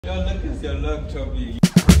Your luck is your luck, Toby.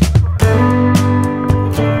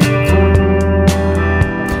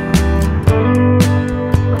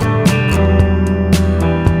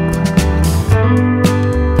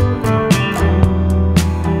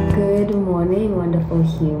 Good morning, wonderful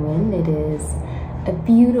human. It is a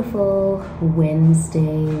beautiful Wednesday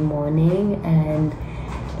morning and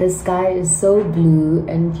the sky is so blue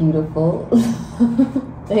and beautiful.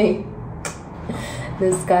 Hey,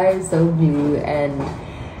 the sky is so blue and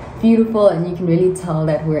beautiful, and you can really tell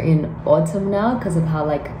that we're in autumn now because of how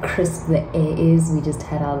like crisp the air is. We just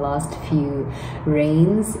had our last few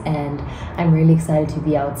rains and I'm really excited to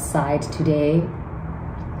be outside today,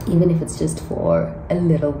 even if it's just for a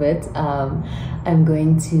little bit. I'm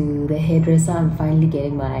going to the hairdresser. I'm finally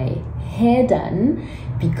getting my hair done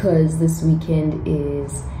because this weekend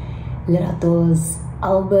is Lerato's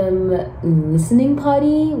album listening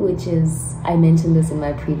party, which is, I mentioned this in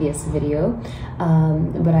my previous video,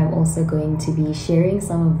 but I'm also going to be sharing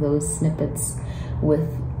some of those snippets with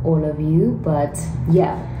all of you. But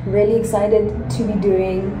yeah, really excited to be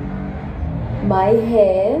doing my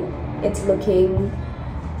hair. It's looking,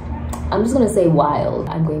 I'm just gonna say wild.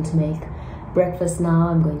 I'm going to make breakfast now.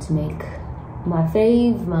 I'm going to make my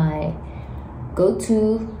fave, my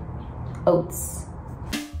go-to oats.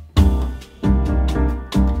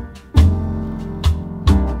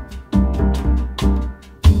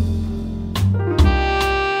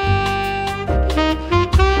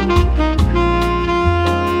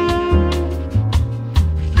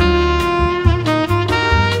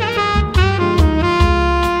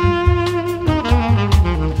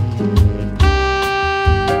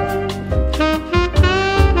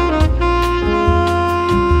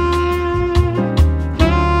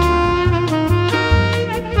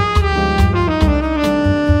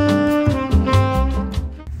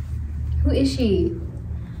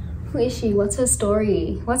 Who is she? What's her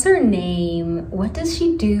story? What's her name? What does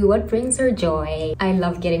she do? What brings her joy? I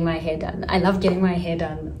love getting my hair done. I love getting my hair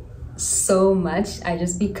done so much. I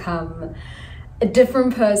just become a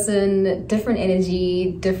different person, different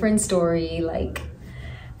energy, different story. Like,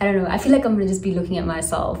 I don't know. I feel like I'm gonna just be looking at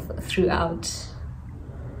myself throughout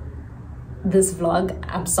this vlog.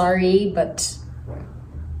 I'm sorry, but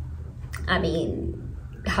I mean,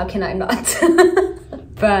 how can I not?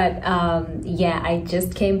 But yeah, I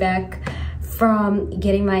just came back from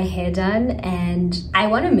getting my hair done, and I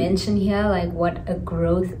want to mention here like what a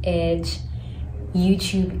growth edge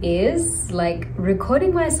YouTube is. Like,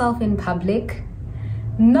 recording myself in public,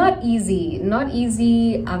 not easy.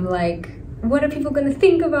 I'm like, what are people gonna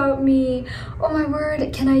think about me? Oh my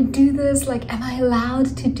word, can I do this? Like, am I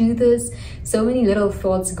allowed to do this? So many little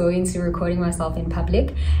thoughts go into recording myself in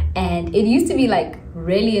public, and it used to be like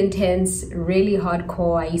really intense, really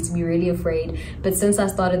hardcore. I used to be really afraid, but since I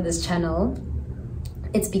started this channel,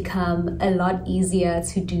 it's become a lot easier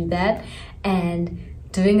to do that. And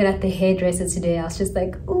doing it at the hairdresser today, I was just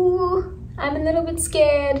like, ooh, I'm a little bit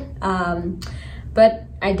scared, but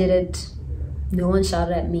I did it. No one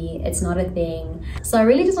shouted at me. It's not a thing. So I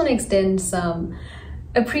really just want to extend some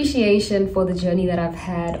appreciation for the journey that I've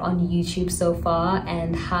had on YouTube so far,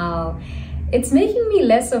 and how it's making me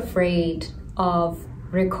less afraid of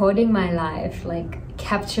recording my life, like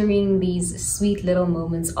capturing these sweet little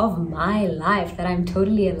moments of my life that I'm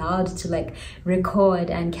totally allowed to like record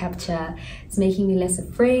and capture. It's making me less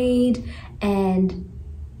afraid, and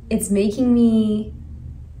it's making me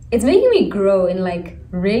grow in like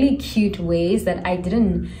really cute ways that I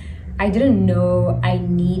didn't know I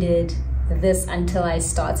needed this until I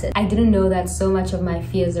started. I didn't know that so much of my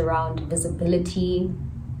fears around visibility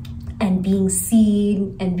and being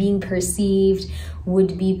seen and being perceived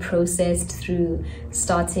would be processed through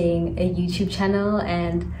starting a YouTube channel.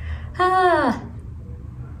 And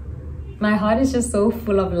my heart is just so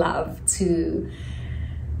full of love to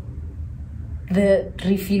the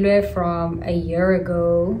Lukile from a year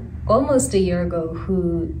ago, almost a year ago,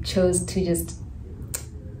 who chose to just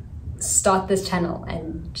start this channel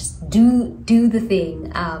and just do the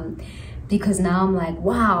thing, because now I'm like,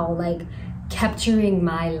 wow, like capturing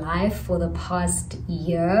my life for the past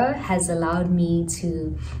year has allowed me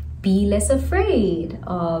to be less afraid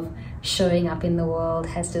of showing up in the world,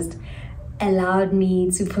 has just allowed me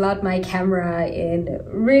to pull out my camera in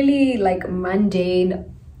really like mundane,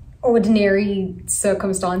 ordinary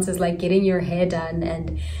circumstances, like getting your hair done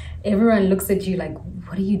and everyone looks at you like,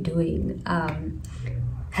 what are you doing?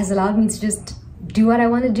 Has allowed me to just do what I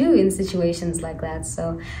want to do in situations like that.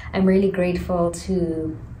 So I'm really grateful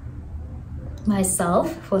to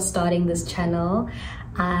myself for starting this channel.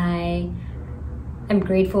 I am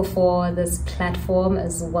grateful for this platform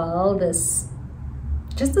as well, this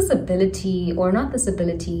just this ability, or not this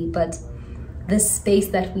ability, but this space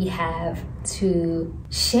that we have to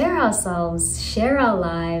share ourselves, share our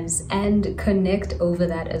lives, and connect over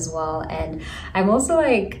that as well. And I'm also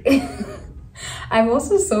like, I'm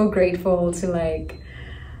also so grateful to like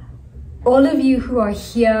all of you who are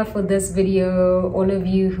here for this video, all of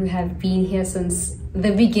you who have been here since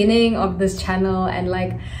the beginning of this channel, and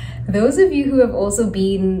like those of you who have also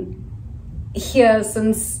been here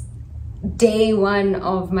since day one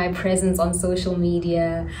of my presence on social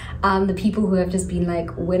media, the people who have just been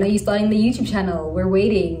like, when are you starting the YouTube channel? We're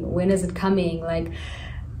waiting. When is it coming? Like,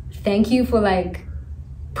 thank you for like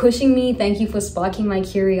pushing me. Thank you for sparking my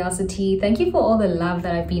curiosity. Thank you for all the love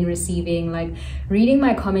that I've been receiving. Like, reading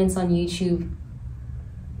my comments on YouTube.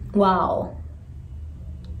 Wow.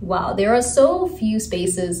 There are so few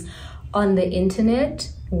spaces on the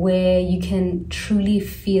internet where you can truly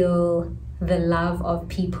feel the love of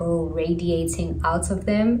people radiating out of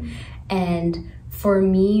them. And for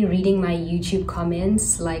me, reading my YouTube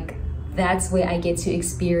comments, like, that's where I get to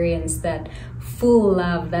experience that full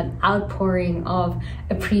love, that outpouring of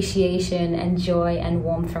appreciation and joy and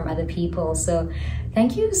warmth from other people. So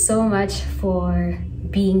thank you so much for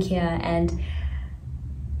being here, and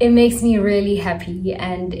it makes me really happy,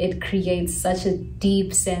 and it creates such a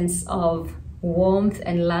deep sense of warmth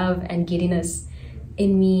and love and giddiness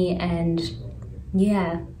in me. And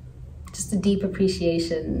yeah, just a deep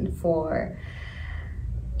appreciation for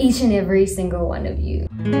each and every single one of you.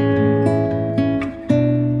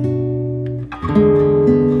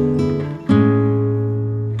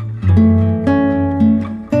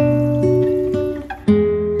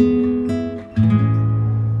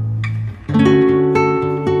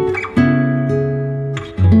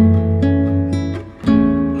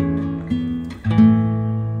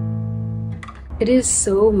 It is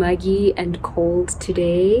so muggy and cold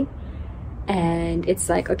today, and it's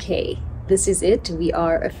like, okay, this is it. We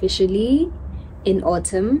are officially in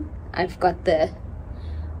autumn. I've got the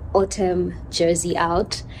autumn jersey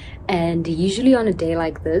out, and usually on a day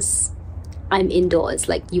like this, I'm indoors.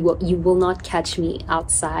 Like, you will not catch me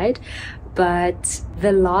outside. But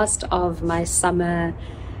the last of my summer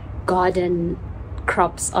garden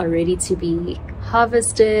crops are ready to be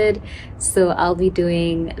harvested, so I'll be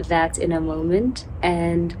doing that in a moment.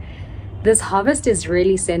 And this harvest is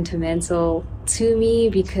really sentimental to me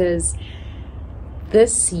because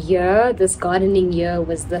this year, this gardening year,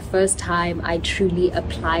 was the first time I truly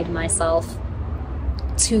applied myself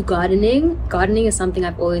to gardening. Gardening is something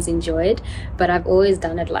I've always enjoyed, but I've always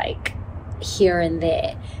done it like here and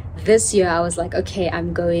there. This year I was like, okay,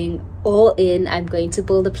 I'm going all in. I'm going to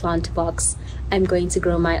build a plant box. I'm going to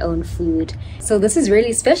grow my own food. So this is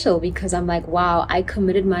really special because I'm like, wow, I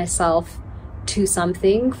committed myself to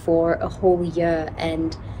something for a whole year,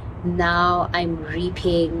 and now I'm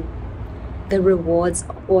reaping the rewards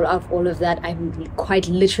of all of that. I'm quite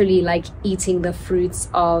literally like eating the fruits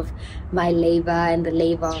of my labor and the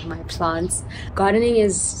labor of my plants. Gardening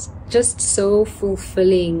is just so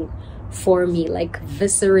fulfilling for me, like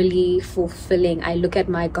viscerally fulfilling. I look at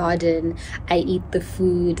my garden, I eat the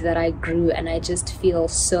food that I grew, and I just feel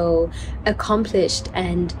so accomplished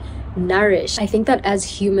and nourished. I think that as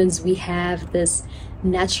humans, we have this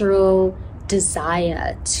natural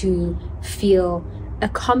desire to feel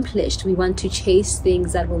accomplished. We want to chase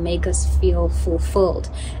things that will make us feel fulfilled.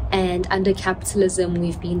 And under capitalism,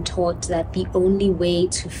 we've been taught that the only way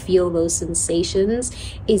to feel those sensations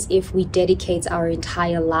is if we dedicate our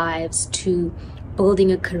entire lives to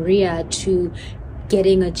building a career, to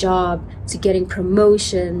getting a job, to getting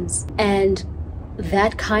promotions. And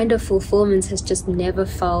that kind of fulfillment has just never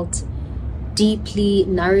felt deeply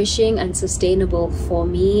nourishing and sustainable for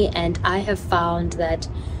me. And I have found that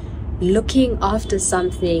looking after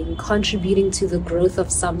something, contributing to the growth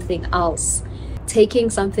of something else, taking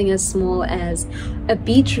something as small as a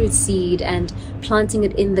beetroot seed and planting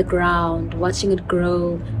it in the ground, watching it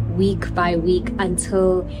grow week by week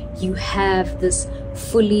until you have this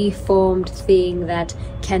fully formed thing that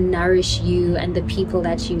can nourish you and the people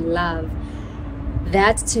that you love.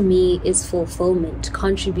 That to me is fulfillment,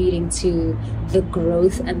 contributing to the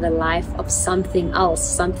growth and the life of something else,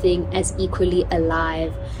 something as equally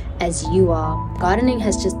alive as you are. Gardening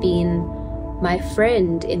has just been my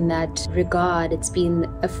friend in that regard. It's been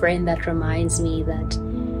a friend that reminds me that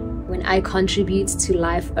when I contribute to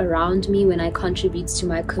life around me, when I contribute to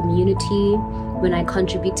my community, when I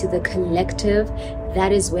contribute to the collective,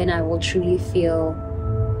 that is when I will truly feel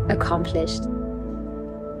accomplished.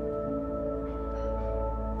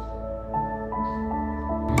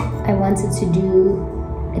 I wanted to do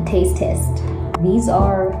a taste test. These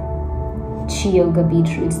are Chiyoga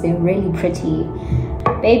beetroots. They're really pretty.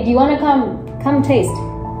 Babe, do you want to come taste?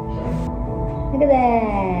 Look at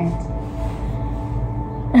that.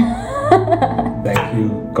 Thank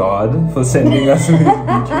you, God, for sending us these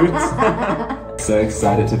beetroots. So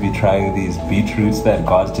excited to be trying these beetroots that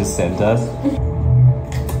God just sent us.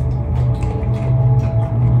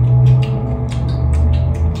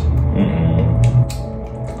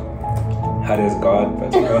 Hot as God,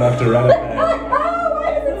 but you don't have to run it back.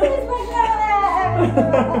 Why does it taste like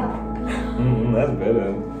that? That's better.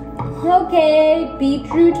 Okay,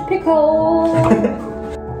 beetroot pickle.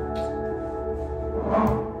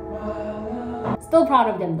 Still proud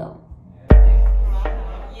of them though.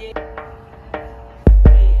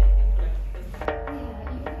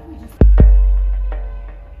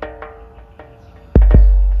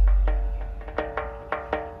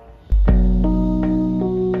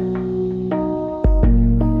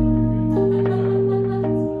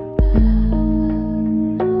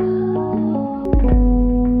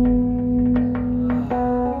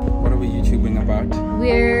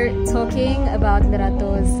 We're talking about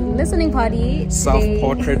Mirato's listening party.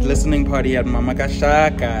 Self-portrait listening party at Mama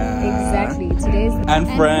Kashaka. Exactly. Today's and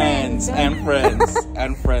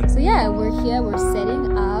friends. So yeah, we're here, we're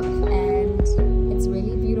setting up, and it's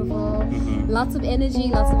really beautiful. Lots of energy,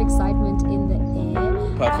 lots of excitement in the air.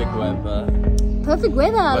 Perfect weather. Perfect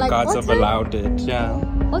weather. The like gods have allowed it. Yeah.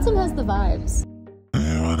 Autumn has the vibes.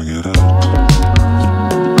 You wanna get up?